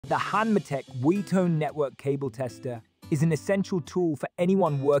The HANMATEK WT1 network cable tester is an essential tool for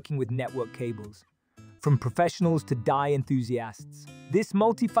anyone working with network cables, from professionals to die enthusiasts. This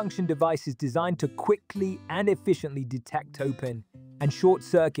multifunction device is designed to quickly and efficiently detect open and short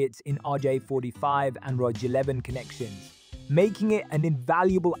circuits in RJ45 and RJ11 connections, making it an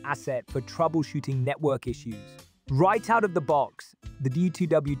invaluable asset for troubleshooting network issues. Right out of the box, the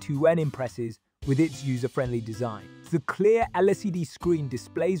W2W2N impresses with its user-friendly design. The clear LCD screen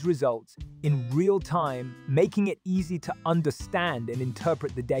displays results in real time, making it easy to understand and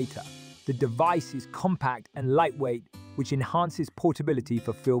interpret the data. The device is compact and lightweight, which enhances portability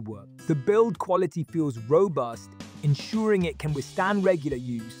for fieldwork. The build quality feels robust, ensuring it can withstand regular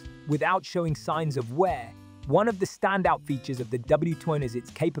use without showing signs of wear. One of the standout features of the W2N is its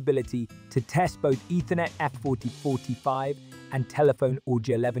capability to test both Ethernet RJ45 and telephone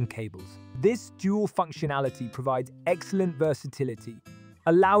RJ11 cables. This dual functionality provides excellent versatility,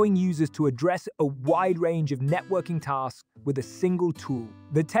 allowing users to address a wide range of networking tasks with a single tool.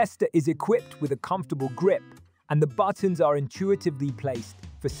 The tester is equipped with a comfortable grip, and the buttons are intuitively placed,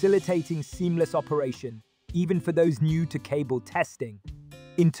 facilitating seamless operation, even for those new to cable testing.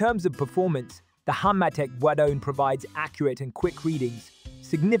 In terms of performance, the HANMATEK WT1 provides accurate and quick readings,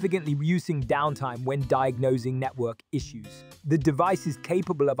 significantly reducing downtime when diagnosing network issues. The device is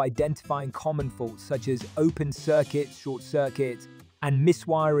capable of identifying common faults such as open circuits, short circuits, and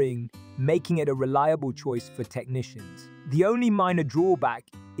miswiring, making it a reliable choice for technicians. The only minor drawback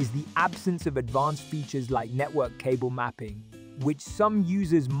is the absence of advanced features like network cable mapping, which some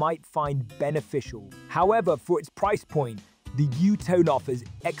users might find beneficial. However, for its price point, the WT1 offers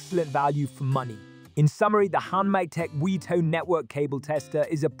excellent value for money. In summary, the HANMATEK WT1 network cable tester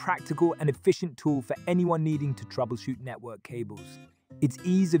is a practical and efficient tool for anyone needing to troubleshoot network cables. Its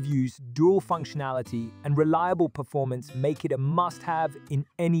ease of use, dual functionality, and reliable performance make it a must-have in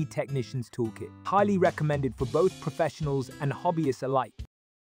any technician's toolkit. Highly recommended for both professionals and hobbyists alike.